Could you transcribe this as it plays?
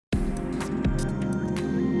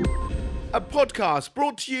a podcast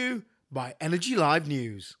brought to you by Energy Live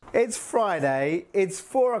News. It's Friday, it's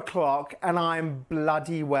 4 o'clock, and I'm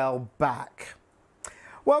bloody well back.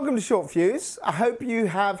 Welcome to Short Fuse. I hope you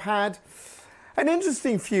have had an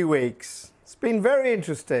interesting few weeks. It's been very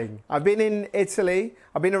interesting. I've been in Italy,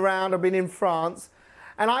 I've been around, I've been in France,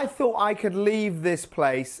 and I thought I could leave this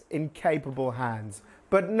place in capable hands.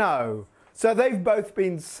 But no. So they've both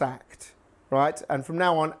been sacked, right? And from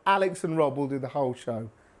now on, Alex and Rob will do the whole show.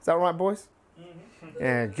 Is that right, boys?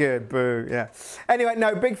 Yeah, good, boo, yeah. Anyway,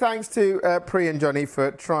 no, big thanks to Pri and Johnny for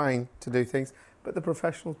trying to do things, but the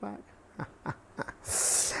professionals back.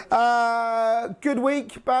 Good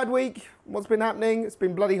week, bad week, what's been happening? It's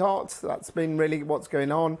been bloody hot, that's been really what's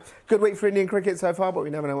going on. Good week for Indian cricket so far, but we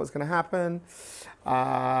never know what's going to happen.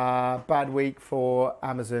 Bad week for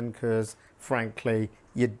Amazon, because frankly,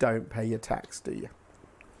 you don't pay your tax, do you?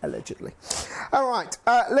 Allegedly. All right,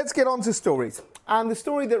 let's get on to stories. And the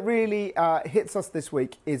story that really hits us this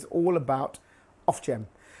week is all about Ofgem.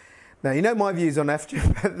 Now, you know my views on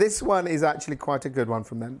Ofgem, but this one is actually quite a good one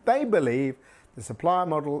from them. They believe the supplier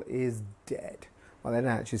model is dead. Well, they don't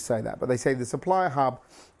actually say that, but they say the supplier hub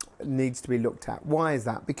needs to be looked at. Why is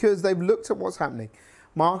that? Because they've looked at what's happening.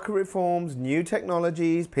 Market reforms, new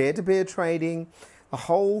technologies, peer-to-peer trading, the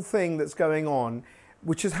whole thing that's going on,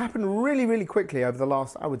 which has happened really, really quickly over the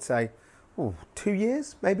last, I would say, 2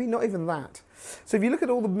 years, maybe, not even that. So if you look at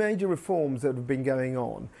all the major reforms that have been going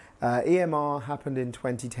on, EMR happened in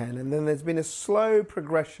 2010, and then there's been a slow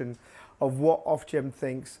progression of what Ofgem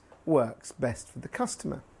thinks works best for the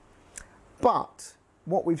customer. But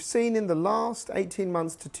what we've seen in the last 18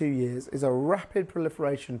 months to 2 years is a rapid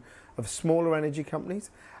proliferation of smaller energy companies,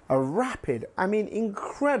 a rapid, I mean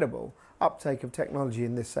incredible uptake of technology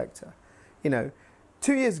in this sector. You know,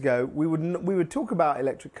 2 years ago, we would talk about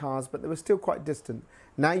electric cars, but they were still quite distant.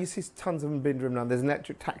 Now you see tons of them being driven around. There's an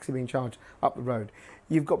electric taxi being charged up the road.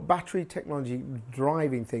 You've got battery technology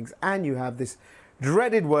driving things, and you have this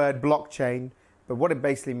dreaded word, blockchain. But what it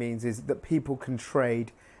basically means is that people can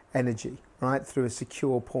trade energy, right, through a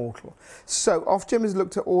secure portal. So Ofgem has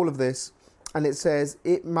looked at all of this, and it says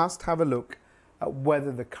it must have a look at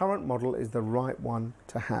whether the current model is the right one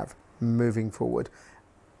to have moving forward,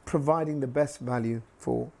 providing the best value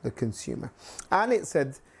for the consumer. And it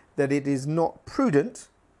said that it is not prudent,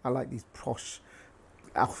 I like these posh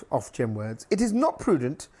Ofgem words, it is not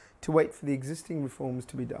prudent to wait for the existing reforms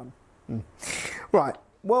to be done. Right,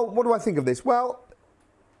 well, what do I think of this? Well,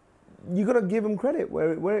 you've got to give them credit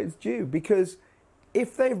where it's due, because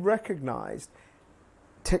if they've recognised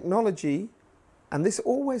technology, and this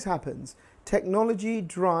always happens, technology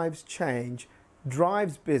drives change,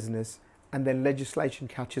 drives business, and then legislation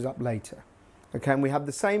catches up later. Okay, and we have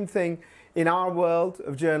the same thing in our world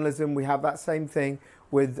of journalism. We have that same thing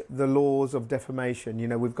with the laws of defamation. You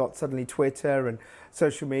know, we've got suddenly Twitter and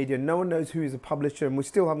social media. No one knows who is a publisher, and we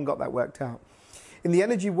still haven't got that worked out. In the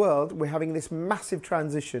energy world, we're having this massive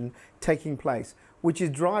transition taking place, which is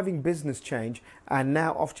driving business change, and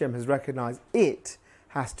now Ofgem has recognised it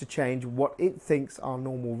has to change what it thinks are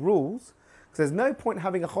normal rules. Because there's no point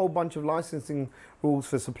having a whole bunch of licensing rules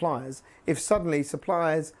for suppliers if suddenly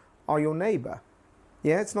suppliers are your neighbour.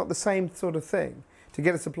 Yeah, it's not the same sort of thing. To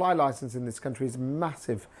get a supply licence in this country is a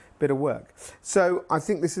massive bit of work. So I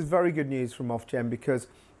think this is very good news from Ofgem, because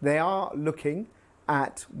they are looking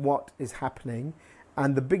at what is happening,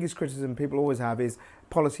 and the biggest criticism people always have is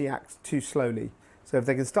policy acts too slowly. So if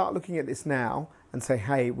they can start looking at this now and say,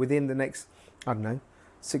 hey, within the next, I don't know,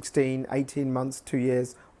 16, 18 months, 2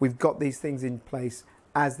 years, we've got these things in place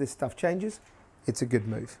as this stuff changes, it's a good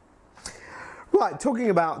move. Right, talking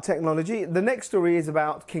about technology, the next story is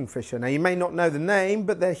about Kingfisher. Now, you may not know the name,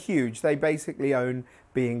 but they're huge. They basically own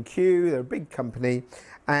B&Q, they're a big company,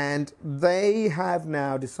 and they have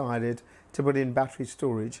now decided to put in battery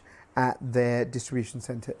storage at their distribution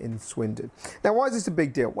centre in Swindon. Now, why is this a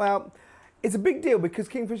big deal? Well, it's a big deal because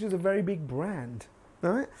Kingfisher is a very big brand,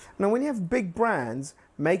 right? Now, when you have big brands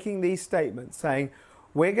making these statements saying,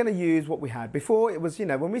 we're going to use what we had. Before, it was, you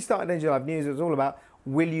know, when we started Energy Live News, it was all about,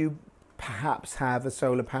 will you perhaps have a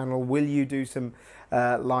solar panel? Will you do some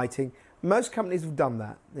lighting? Most companies have done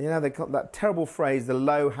that. You know, they got that terrible phrase, the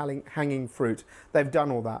low-hanging fruit. They've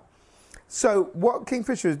done all that. So what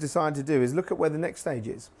Kingfisher has decided to do is look at where the next stage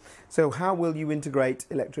is. So how will you integrate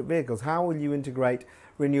electric vehicles? How will you integrate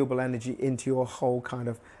renewable energy into your whole kind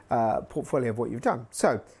of portfolio of what you've done?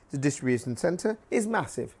 So the distribution centre is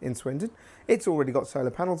massive in Swindon. It's already got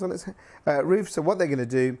solar panels on its roof. So what they're going to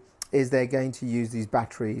do is they're going to use these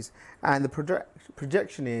batteries. And the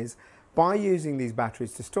projection is by using these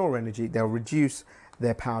batteries to store energy, they'll reduce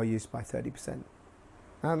their power use by 30%.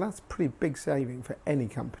 And that's a pretty big saving for any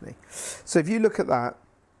company. So if you look at that,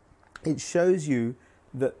 it shows you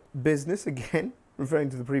that business, again, referring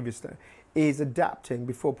to the previous stone, is adapting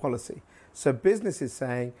before policy. So business is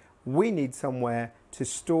saying, we need somewhere to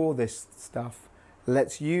store this stuff.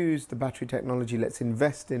 Let's use the battery technology, let's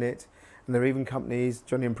invest in it. And there are even companies,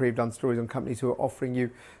 Johnny and Pri have done stories on companies who are offering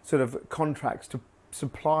you sort of contracts to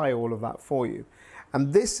supply all of that for you.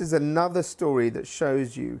 And this is another story that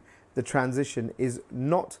shows you the transition is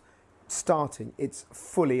not starting, it's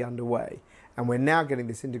fully underway. And we're now getting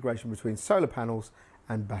this integration between solar panels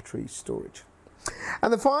and battery storage.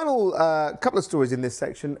 And the final couple of stories in this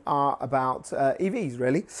section are about EVs,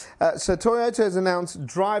 really. So Toyota has announced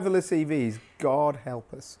driverless EVs. God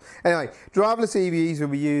help us. Anyway, driverless EVs will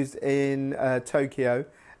be used in Tokyo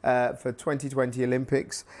for 2020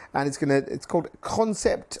 Olympics, and it's called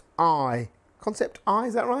Concept I. Concept I,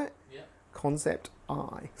 is that right? Yeah. Concept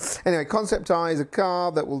I. Anyway, Concept I is a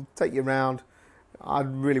car that will take you around. I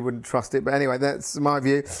really wouldn't trust it, but anyway, that's my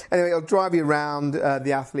view. Anyway, it'll drive you around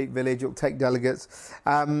the athlete village, it'll take delegates,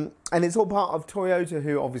 and it's all part of Toyota,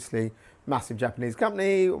 who obviously, massive Japanese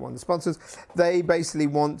company, one of the sponsors, they basically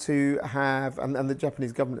want to have, and the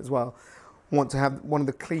Japanese government as well, want to have one of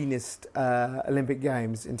the cleanest Olympic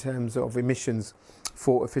Games in terms of emissions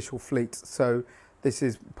for official fleets. So this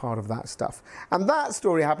is part of that stuff. And that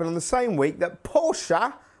story happened on the same week that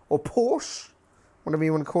Porsche, or Porsche, whatever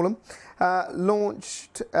you want to call them,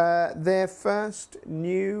 launched their first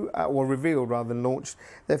new, or revealed rather than launched,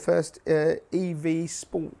 their first EV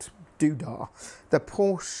sport doodah, the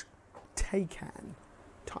Porsche Taycan.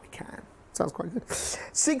 Sounds quite good.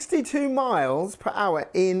 62 miles per hour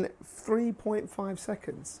in 3.5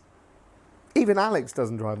 seconds. Even Alex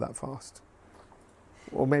doesn't drive that fast.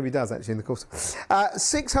 Or maybe he does actually in the course.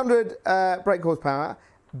 600 brake horsepower,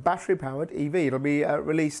 battery-powered EV. It'll be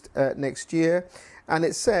released next year. And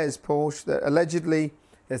it says, Porsche, that allegedly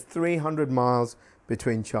there's 300 miles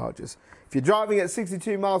between charges. If you're driving at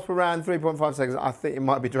 62 miles per hour in 3.5 seconds, I think it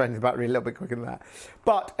might be draining the battery a little bit quicker than that.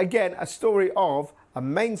 But again, a story of a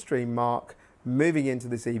mainstream marque moving into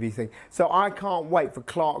this EV thing. So I can't wait for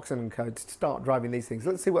Clarkson and Co to start driving these things.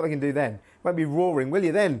 Let's see what they can do then. Won't be roaring, will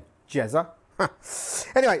you then, Jezza?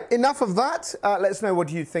 Anyway, enough of that. Let's know what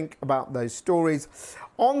you think about those stories.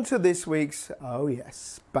 On to this week's, oh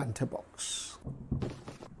yes, Banter Box.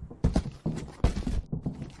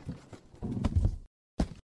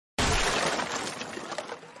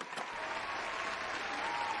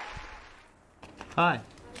 Hi.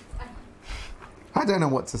 I don't know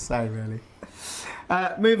what to say, really.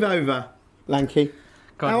 Move over, Lanky.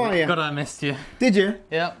 God, How are you? God, I missed you. Did you?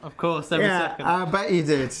 Yeah, of course, every second. I bet you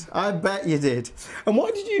did. I bet you did. And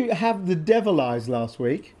why did you have the devil eyes last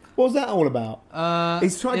week? What was that all about?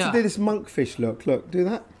 He's trying to do this monkfish look. Look, do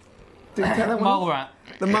that. Do you take that one? Mole rat.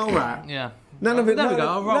 The mole rat. Yeah. None of it. There we go,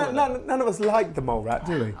 I'll roll with it. None of us like the mole rat,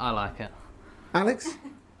 do we? I like it. Alex?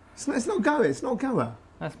 It's not goer. It's not goer.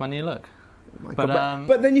 That's my new look. Oh my But, God.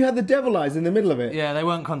 But then you had the devil eyes in the middle of it. Yeah, they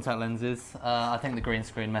weren't contact lenses. I think the green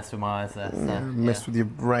screen messed with my eyes there. So, Messed with your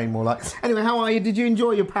brain more like. Anyway, how are you? Did you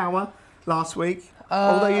enjoy your power last week?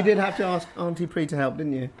 Although you did have to ask Auntie Pri to help,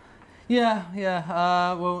 didn't you?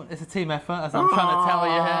 Yeah. Well, it's a team effort, as I'm trying to tell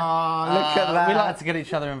you here. Look at that. We like to get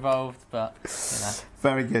each other involved, but, you know.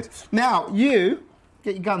 Very good. Now, you,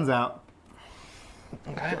 get your guns out.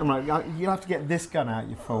 Okay. Right, you'll have to get this gun out,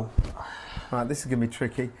 you fool. Right, this is going to be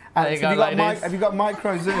tricky. There Alex, you go, ladies. have you got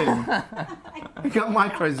micro zoom? Have you got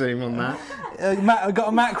micro zoom on that? I've got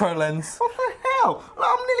a macro lens. What the hell? Look,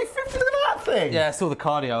 I'm nearly 50, look at that thing. Yeah, it's all the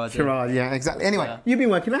cardio I do. Sure, yeah, exactly. Anyway, Yeah. you've been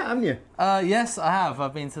working out, haven't you? Yes, I have.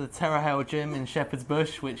 I've been to the Terra Hale Gym in Shepherd's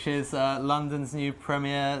Bush, which is London's new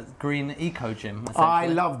premier green eco gym. I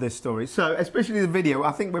love this story. So, especially the video,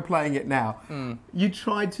 I think we're playing it now. You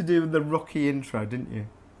tried to do the Rocky intro, didn't you?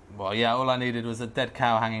 Well, yeah, all I needed was a dead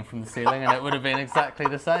cow hanging from the ceiling and it would have been exactly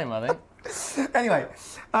the same, I think. Anyway,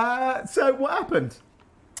 so what happened?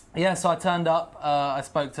 Yeah, so I turned up, I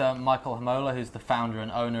spoke to Michael Hamola, who's the founder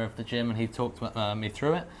and owner of the gym, and he talked me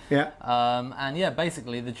through it. Yeah. And yeah,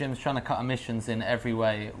 basically the gym's trying to cut emissions in every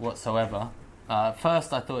way whatsoever.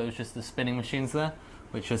 First, I thought it was just the spinning machines there,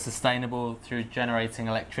 which are sustainable through generating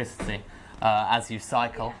electricity as you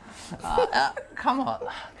cycle. Come on.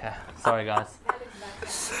 Okay, sorry guys.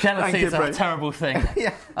 Jealousy is a terrible thing.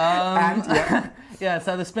 Yeah. Yeah,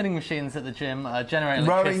 so the spinning machines at the gym generate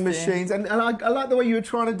electricity. Rowing machines. And I like the way you were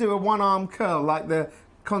trying to do a one-arm curl, like the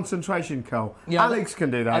concentration curl. Yeah, Alex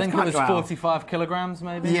can do that. I think it was 45 kilograms,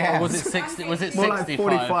 maybe? Yeah. Or was it 60? Was it More 65?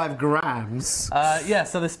 like 45 grams. Yeah,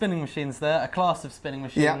 so the spinning machines there, a class of spinning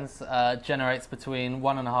machines generates between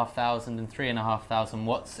 1,500 and 3,500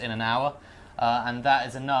 watts in an hour. and that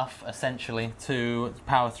is enough essentially to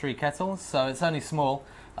power 3 kettles. So it's only small,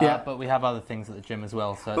 but we have other things at the gym as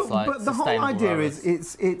well. So it's but the whole idea is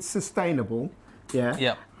it's sustainable,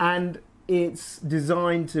 and it's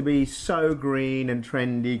designed to be so green and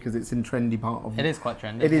trendy because it's in trendy part of it. Is quite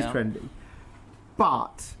trendy. It is trendy,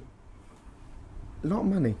 but a lot of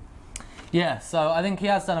money. Yeah, so I think he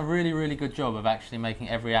has done a really, really good job of actually making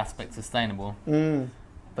every aspect sustainable.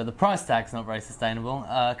 But the price tag's not very sustainable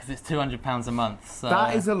because it's £200 a month. So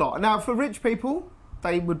that is a lot. Now, for rich people,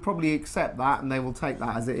 they would probably accept that and they will take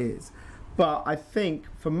that as it is. But I think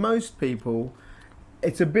for most people,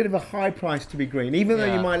 it's a bit of a high price to be green, even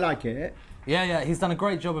though you might like it. Yeah, he's done a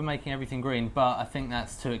great job of making everything green, but I think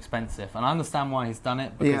that's too expensive. And I understand why he's done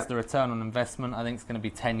it, because the return on investment, I think, is going to be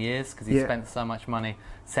 10 years, because he spent so much money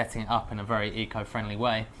setting it up in a very eco-friendly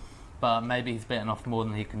way. But maybe he's bitten off more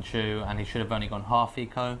than he can chew, and he should have only gone half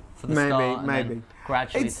eco for the start, and then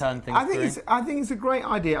gradually turn things green. I think it's a great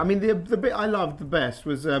idea. I mean, the bit I loved the best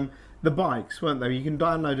was the bikes, weren't they? You can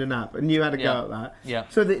download an app, and you had a go at that. Yeah.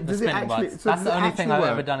 So does it actually? So that's the only thing I've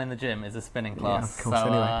ever done in the gym is a spinning class. Yeah, of course.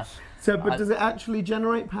 Anyway. But does it actually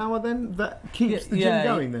generate power then? That keeps the gym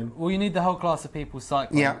going then? Well, you need the whole class of people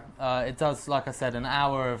cycling. Yeah. It does, like I said, an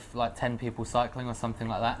hour of like 10 people cycling or something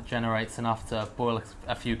like that generates enough to boil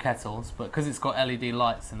a few kettles. But because it's got LED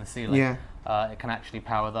lights in the ceiling, it can actually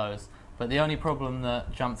power those. But the only problem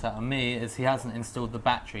that jumped out at me is he hasn't installed the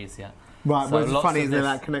batteries yet. Right, so well, it's funny, isn't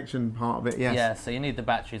that connection part of it? Yes. Yeah, so you need the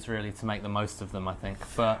batteries really to make the most of them, I think.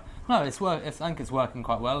 But no, I think it's working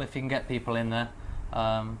quite well. If you can get people in there,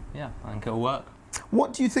 I think it'll work.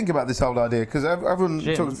 What do you think about this whole idea? Because everyone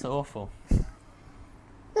Gyms are awful.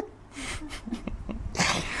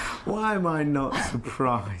 Why am I not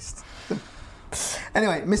surprised?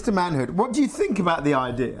 Anyway, Mr. Manhood, what do you think about the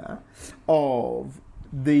idea of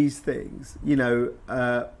these things? You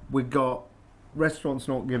know, we've got restaurants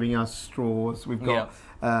not giving us straws. We've got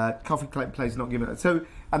coffee places not giving us. So,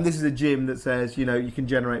 and this is a gym that says, you know, you can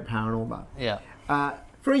generate power and all that. Yeah.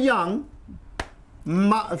 For a young,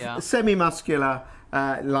 semi-muscular,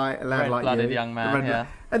 lad like you, young man.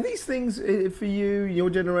 Are these things for you, your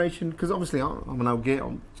generation? Because obviously I'm an old git.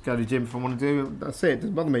 I'll just go to the gym if I want to do. That's it. It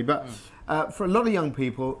doesn't bother me. But for a lot of young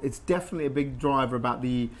people, it's definitely a big driver about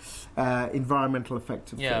the environmental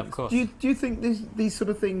effect of things. Yeah, of course. Do you think these sort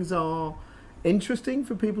of things are interesting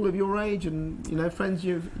for people of your age and, you know, friends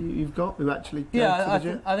you've got who actually go to the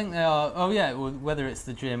gym? I think they are. Oh yeah, well, whether it's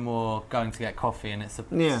the gym or going to get coffee and it's a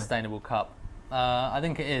sustainable cup. I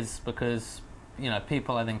think it is because, you know,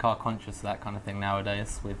 people I think are conscious of that kind of thing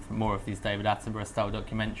nowadays with more of these David Attenborough style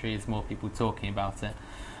documentaries, more people talking about it.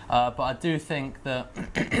 But I do think that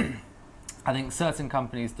I think certain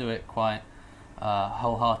companies do it quite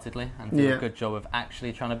wholeheartedly and do a good job of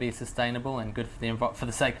actually trying to be sustainable and good for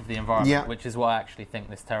the sake of the environment, which is what I actually think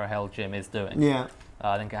this Terra Hell gym is doing. Yeah.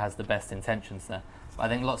 I think it has the best intentions there. But I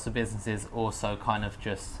think lots of businesses also kind of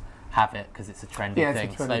just have it because it's a trendy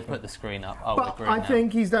thing. So they put the screen up. But I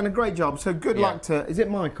think he's done a great job. So good luck to, is it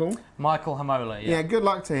Michael? Michael Hamola, Yeah, good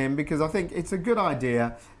luck to him because I think it's a good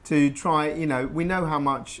idea to try, you know, we know how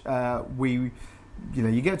much you know,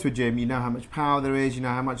 you go to a gym, you know how much power there is, you know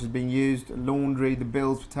how much is being used, laundry, the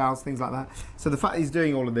bills for towels, things like that. So the fact he's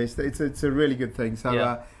doing all of this, it's a really good thing.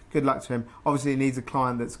 So good luck to him. Obviously, he needs a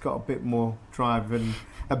client that's got a bit more drive and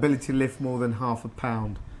ability to lift more than half a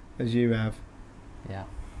pound, as you have. Yeah.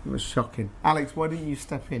 It was shocking. Alex, why didn't you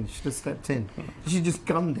step in? You should have stepped in. You should have just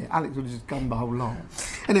gunned it. Alex would have just gunned the whole lot.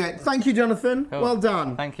 Anyway, thank you, Jonathan. Cool. Well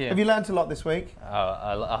done. Thank you. Have you learnt a lot this week?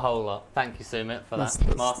 A whole lot. Thank you, Sumit, for that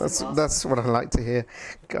masterclass. That's what I like to hear.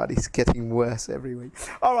 God, he's getting worse every week.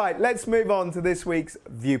 All right, let's move on to this week's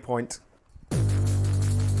Viewpoint.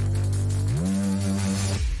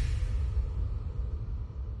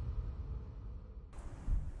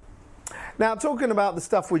 Now, talking about the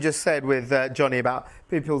stuff we just said with Johnny about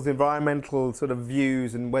people's environmental sort of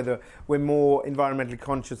views and whether we're more environmentally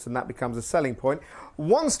conscious and that becomes a selling point.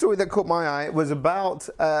 One story that caught my eye was about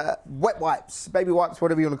wet wipes, baby wipes,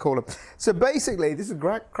 whatever you want to call them. So basically, this is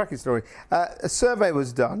a cracking story. A survey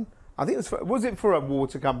was done. I think it was it for a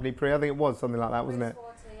water company, Pri? I think it was something like that, wasn't it?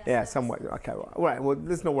 Water, Yeah, somewhere. Okay, right. Well,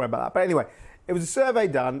 let's not worry about that. But anyway, it was a survey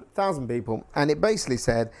done, 1,000 people, and it basically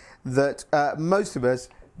said that most of us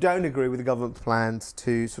don't agree with the government's plans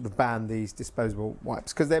to sort of ban these disposable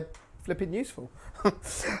wipes because they're flipping useful.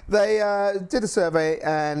 They did a survey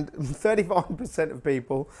and 35% of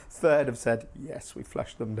people, third, have said, yes, we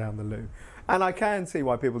flushed them down the loo. And I can see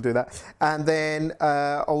why people do that. And then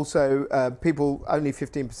also people, only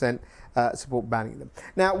 15% support banning them.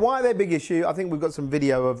 Now, why are they a big issue? I think we've got some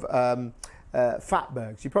video of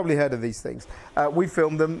fatbergs. You've probably heard of these things. We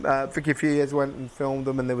filmed them. Vicky a few years went and filmed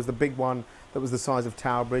them, and there was the big one that was the size of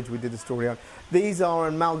Tower Bridge. We did the story on. These are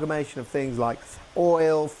an amalgamation of things like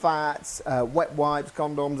oil, fats, wet wipes,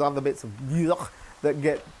 condoms, other bits of yuck that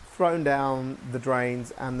get thrown down the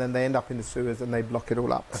drains, and then they end up in the sewers and they block it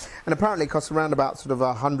all up. And apparently it costs around about sort of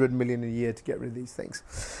 100 million a year to get rid of these things.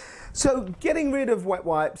 So getting rid of wet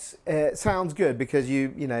wipes sounds good, because you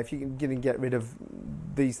know, if you can get rid of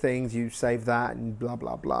these things, you save that and blah,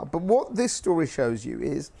 blah, blah. But what this story shows you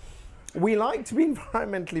is we like to be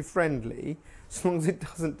environmentally friendly as long as it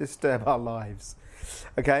doesn't disturb our lives.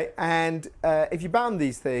 Okay, and if you ban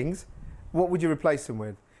these things, what would you replace them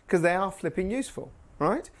with? Because they are flipping useful,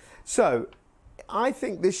 right? So I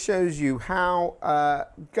think this shows you how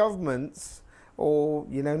governments, or,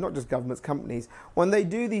 you know, not just governments, companies, when they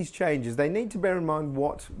do these changes, they need to bear in mind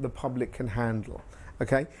what the public can handle,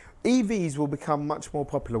 okay? EVs will become much more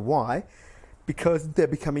popular. Why? Because they're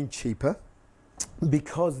becoming cheaper,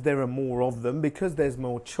 because there are more of them, because there's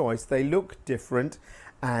more choice, they look different,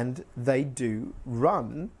 and they do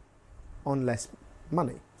run on less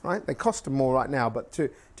money, right? They cost them more right now, but to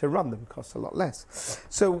run them costs a lot less.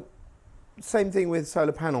 So same thing with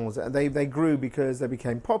solar panels. They grew because they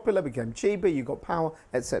became popular, became cheaper, you got power,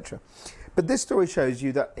 etc. But this story shows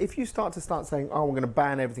you that if you start saying, oh, we're going to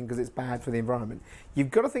ban everything because it's bad for the environment, you've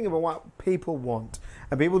got to think about what people want.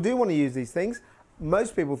 And people do want to use these things.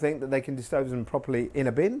 Most people think that they can dispose them properly in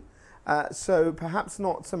a bin. So perhaps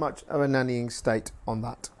not so much of a nannying state on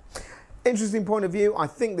that. Interesting point of view. I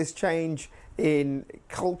think this change in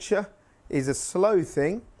culture is a slow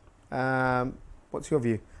thing. What's your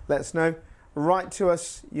view? Let us know. Write to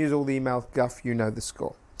us. Use all the email guff. You know the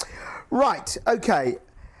score. Right. Okay.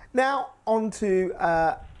 Now on to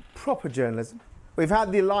proper journalism. We've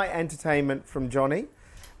had the light entertainment from Johnny,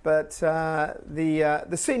 but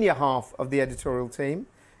the senior half of the editorial team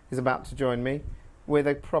is about to join me with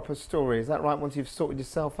a proper story. Is that right? Once you've sorted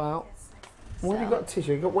yourself out. Yes. What have you got?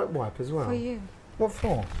 Tissue. You've got wet wipe as well. For you. What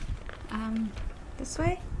for? This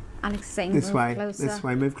way. Alex saying This move way. closer. This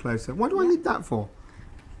way. Move closer. Why do I need that for?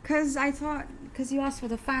 Because I thought, because you asked for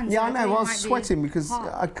the fans. Yeah, I know. thought I it was might be sweating because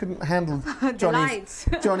hot. I couldn't handle The Johnny's, lights.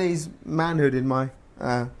 Johnny's manhood in my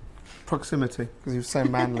proximity because he was so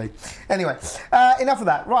manly. Anyway, enough of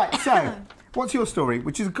that. Right. So, what's your story?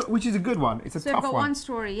 Which is a good one. It's a So tough I've got one. one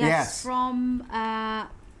story, Yes. from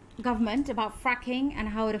government about fracking and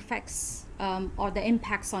how it affects or the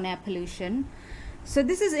impacts on air pollution. So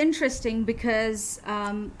this is interesting because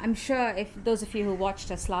I'm sure if those of you who watched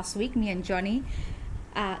us last week, me and Johnny,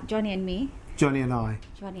 Johnny and me, Johnny and I.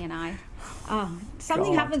 Johnny and I.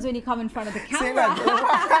 Something God. happens when you come in front of the See, camera. look, what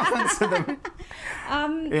happens to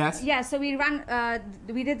them? Yes. Yeah, so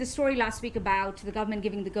we did the story last week about the government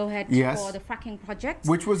giving the go-ahead Yes. for the fracking project.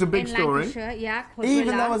 Which was a big in story. Lancashire, yeah.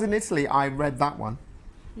 Even Quadrilla. though I was in Italy, I read that one.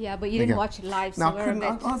 Yeah, but you There you didn't go. watch it live, so No, I we're a couldn't.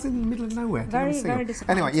 bit... I was in the middle of nowhere. Didn't have a Very, signal. very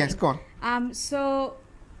disappointing. Anyway, yes, go on. So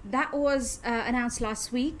that was announced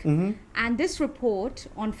last week, Mm-hmm. and this report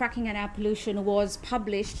on fracking and air pollution was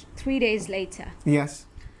published 3 days later. Yes.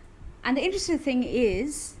 And the interesting thing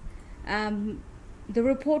is, the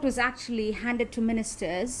report was actually handed to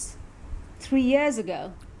ministers 3 years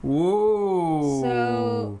ago. Whoa.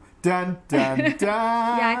 So- Dun, dun, dun.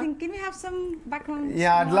 Yeah, I think, can we have some background?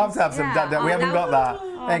 Yeah, I'd love to have some dun, dun. We haven't got that.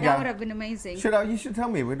 Oh, There you that go. would have been amazing. You should tell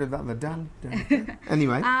me. We'd have done the dun, dun, dun.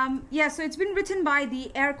 Anyway. Yeah, so it's been written by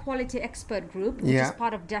the Air Quality Expert Group, which Yeah. is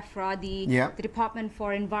part of DEFRA, Yeah. the Department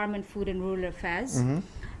for Environment, Food and Rural Affairs.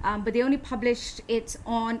 Mm-hmm. But they only published it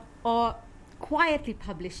or quietly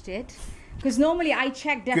published it, because normally I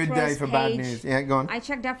check DEFRA's Good day for page. bad news. Yeah, go on. I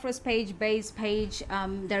check DEFRA's page, BAE's page,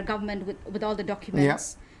 their government with all the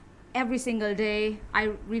documents. Every single day,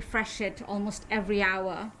 I refresh it almost every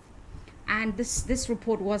hour, and this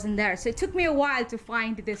report wasn't there. So it took me a while to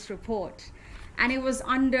find this report, and it was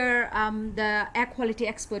under the Air Quality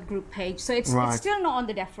Expert Group page. So it's still not on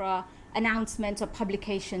the DEFRA announcements or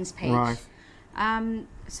publications page. Right.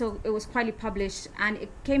 So it was quietly published, and it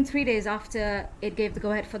came 3 days after it gave the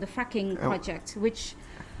go-ahead for the fracking project, which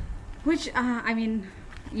I mean.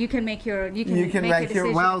 You can make your You can make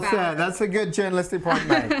your well said. That's a good journalistic point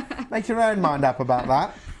made. Make your own mind up about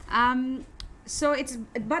that.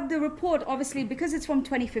 But the report, obviously, because it's from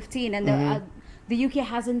 2015, and the UK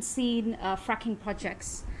hasn't seen fracking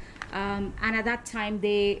projects, and at that time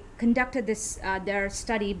they conducted their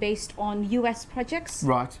study based on US projects.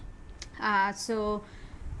 Right. So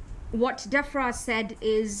what DEFRA said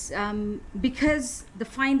is because the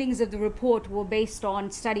findings of the report were based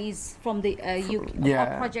on studies from the UK,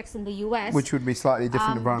 or projects in the US, which would be slightly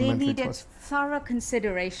different environmentally. They needed to us. thorough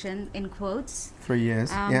consideration, in quotes. 3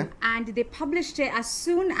 years, and they published it as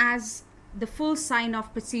soon as the full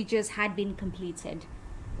sign-off procedures had been completed,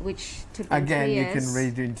 which took them 3 years. You can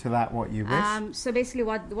read into that what you wish. So basically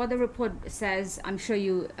what the report says, I'm sure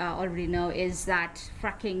you already know, is that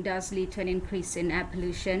fracking does lead to an increase in air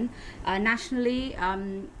pollution. Nationally,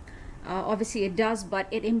 obviously it does, but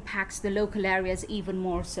it impacts the local areas even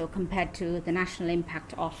more so compared to the national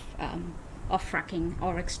impact of fracking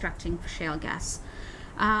or extracting shale gas.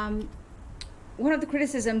 One of the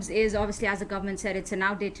criticisms is, obviously, as the government said, it's an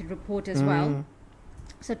outdated report as well.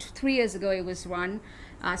 So 3 years ago it was run.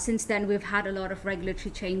 Since then, we've had a lot of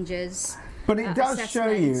regulatory changes. But it does show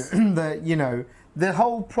you that, you know, the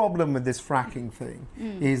whole problem with this fracking thing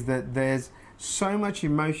is that there's so much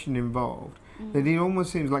emotion involved that it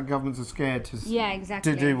almost seems like governments are scared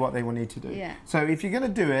to do what they need to do. Yeah. So if you're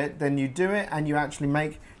going to do it, then you do it and you actually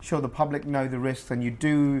make sure the public know the risks and you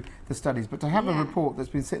do the studies. But to have a report that's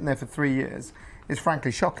been sitting there for 3 years is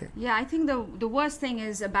frankly shocking. Yeah, I think the worst thing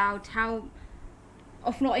is about how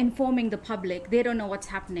of not informing the public. They don't know what's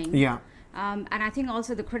happening. Yeah. And I think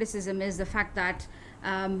also the criticism is the fact that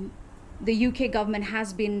the UK government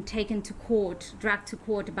has been taken to court, dragged to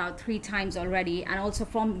court about 3 times already, and also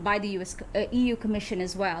by the EU Commission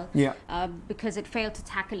as well, because it failed to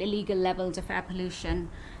tackle illegal levels of air pollution,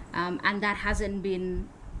 and that hasn't been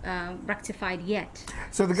rectified yet.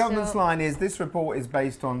 So the government's line is this report is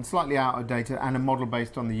based on slightly out of data and a model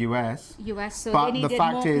based on the US. So but they the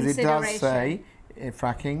fact more is it does say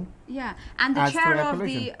fracking. Yeah, and the chair of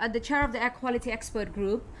the air quality expert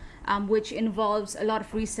group, which involves a lot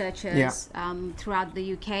of researchers throughout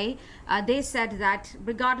the UK, they said that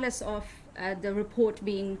regardless of the report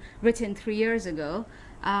being written 3 years ago,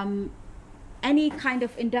 any kind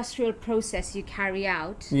of industrial process you carry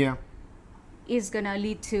out is going to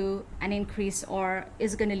lead to an increase or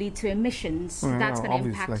is going to lead to emissions. That's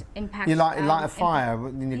going to impact. You light a fire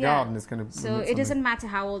in your garden, it's going to. So it doesn't matter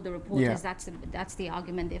how old the report is. That's the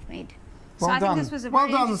argument they've made. Well so I done. think this was a well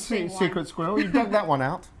very done, interesting Secret Squirrel. You dug that one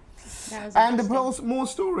out. And more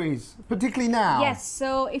stories, particularly now. Yes.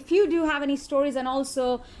 So if you do have any stories, and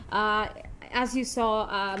also as you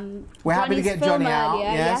saw, we're happy to get Johnny out.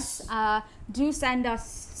 Earlier, yes. Do send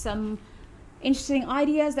us some interesting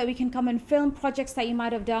ideas that we can come and film, projects that you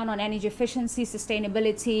might have done on energy efficiency,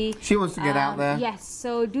 sustainability. She wants to get out there. Yes,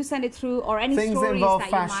 so do send it through, or any things stories that involve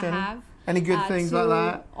that fashion, you might have. Any good things like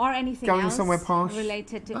that? Or anything Going else somewhere posh?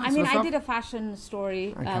 related to... That I mean, sort of I did a fashion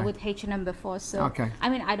story with H&M before, so... I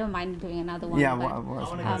mean, I don't mind doing another one. Yeah, I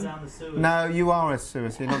want to go down the sewers. No, you are a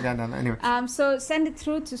sewer, so you're not going down there. Anyway. So send it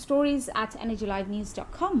through to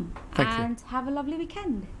stories@energylivenews.com. And have a lovely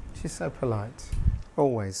weekend. She's so polite.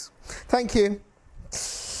 Always. Thank you.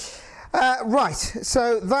 Right,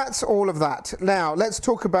 so that's all of that. Now, let's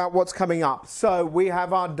talk about what's coming up. So we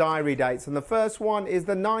have our diary dates, and the first one is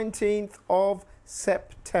the 19th of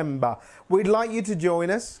September. We'd like you to join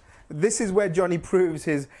us. This is where Johnny proves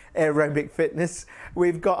his aerobic fitness.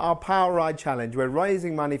 We've got our Power Ride Challenge. We're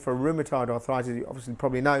raising money for rheumatoid arthritis. You obviously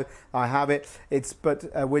probably know I have it. But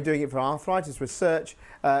we're doing it for arthritis research,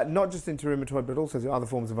 not just into rheumatoid, but also to other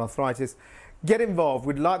forms of arthritis. Get involved.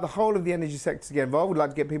 We'd like the whole of the energy sector to get involved. We'd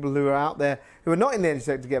like to get people who are out there who are not in the energy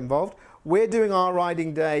sector to get involved. We're doing our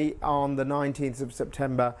riding day on the 19th of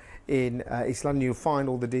September in East London. You'll find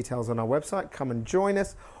all the details on our website. Come and join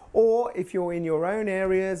us. Or if you're in your own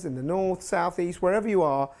areas, in the north, south, east, wherever you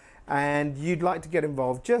are, and you'd like to get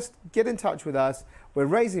involved, just get in touch with us. We're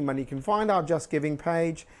raising money. You can find our Just Giving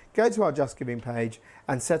page. Go to our Just Giving page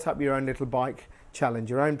and set up your own little bike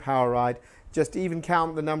challenge, your own power ride. Just even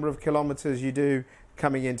count the number of kilometres you do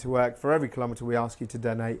coming into work. For every kilometre we ask you to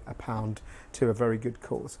donate £1 to a very good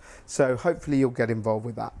cause. So hopefully you'll get involved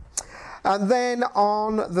with that. And then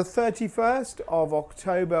on the 31st of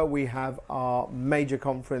October we have our major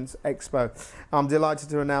conference expo. I'm delighted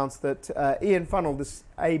to announce that Ian Funnell, this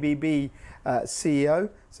ABB CEO,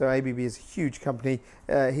 so ABB is a huge company,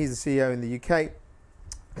 he's the CEO in the UK.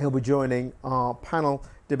 He'll be joining our panel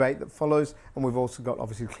debate that follows, and we've also got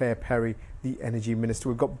obviously Claire Perry, the Energy Minister.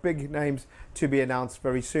 We've got big names to be announced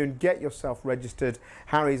very soon. Get yourself registered.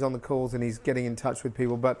 Harry's on the calls and he's getting in touch with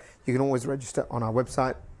people, but you can always register on our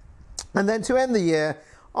website. And then to end the year,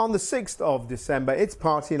 on the 6th of December, it's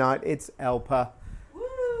party night, it's ELPA.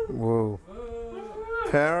 Woo.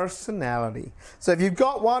 Personality. So if you've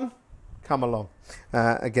got one, come along.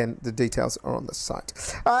 Again, the details are on the site.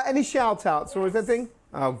 Any shout-outs or anything?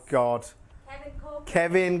 Oh, God.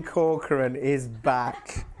 Kevin Corcoran is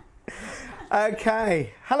back.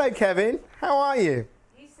 Okay. Hello, Kevin. How are you?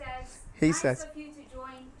 He says, He nice says. of you to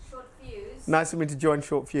join Short Fuse. Nice of me to join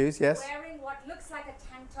Short Fuse, yes. Wearing what looks like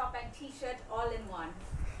a tank top and t-shirt all in one.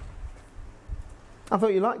 I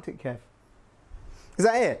thought you liked it, Kev. Is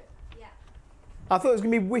that it? Yeah. I thought it was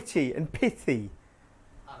going to be witty and pithy.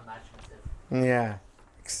 Unimaginative. Yeah,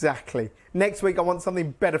 exactly. Next week I want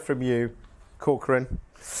something better from you, Corcoran.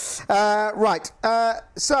 Right,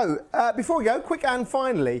 so before we go, quick and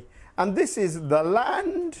finally, and this is the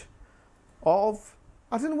land of,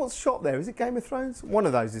 I don't know what's shot there. Is it Game of Thrones? One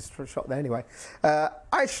of those is shot there anyway.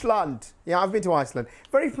 Iceland. Yeah, I've been to Iceland.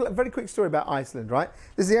 Very quick story about Iceland, right?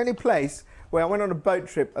 This is the only place where I went on a boat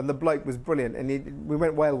trip and the bloke was brilliant. And we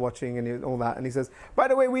went whale watching and all that. And he says, by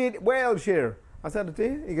the way, we eat whales here. I said, do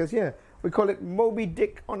you? He goes, yeah. We call it Moby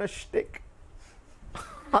Dick on a stick.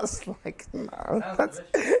 I was like, no.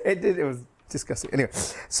 It was disgusting. Anyway,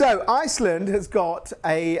 so Iceland has got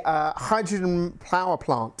a hydrogen power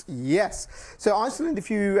plant. Yes. So Iceland,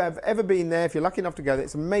 if you have ever been there, if you're lucky enough to go there,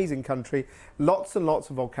 it's an amazing country. Lots and lots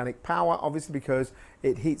of volcanic power, obviously because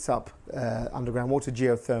it heats up underground water,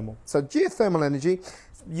 geothermal. So geothermal energy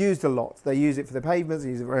used a lot. They use it for the pavements,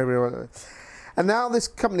 they use it for everywhere. And now this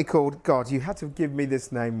company called, God, you had to give me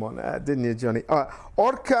this name one, didn't you, Johnny?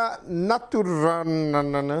 Orca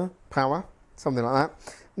Naturrana Power, something like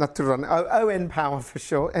that. Naturan, ON Power for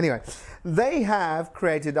short. Anyway, they have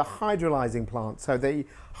created a hydrolyzing plant. So they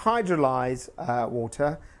hydrolyze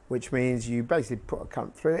water, which means you basically put a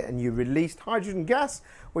current through it and you release hydrogen gas,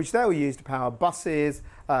 which they will use to power buses,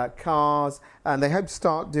 cars, and they hope to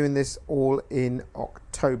start doing this all in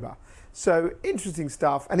October. So interesting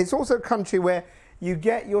stuff. And it's also a country where you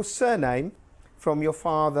get your surname from your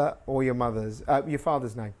father or your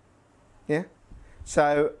father's name. Yeah?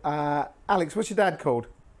 So, Alex, what's your dad called?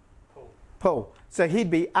 Paul. So he'd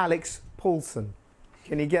be Alex Paulson.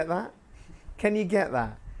 Can you get that? Can you get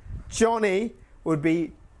that? Johnny would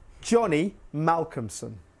be Johnny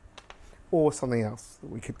Malcolmson. Or something else that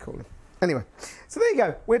we could call him. Anyway, so there you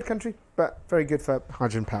go. Weird country, but very good for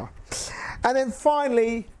hydrogen power. And then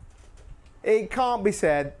finally, it can't be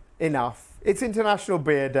said enough. It's International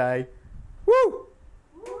Beer Day. Woo!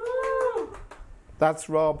 Woo! That's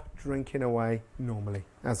Rob drinking away normally,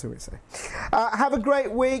 as we say. Have a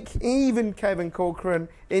great week, even Kevin Corcoran.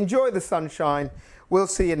 Enjoy the sunshine. We'll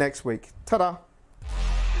see you next week. Ta-da.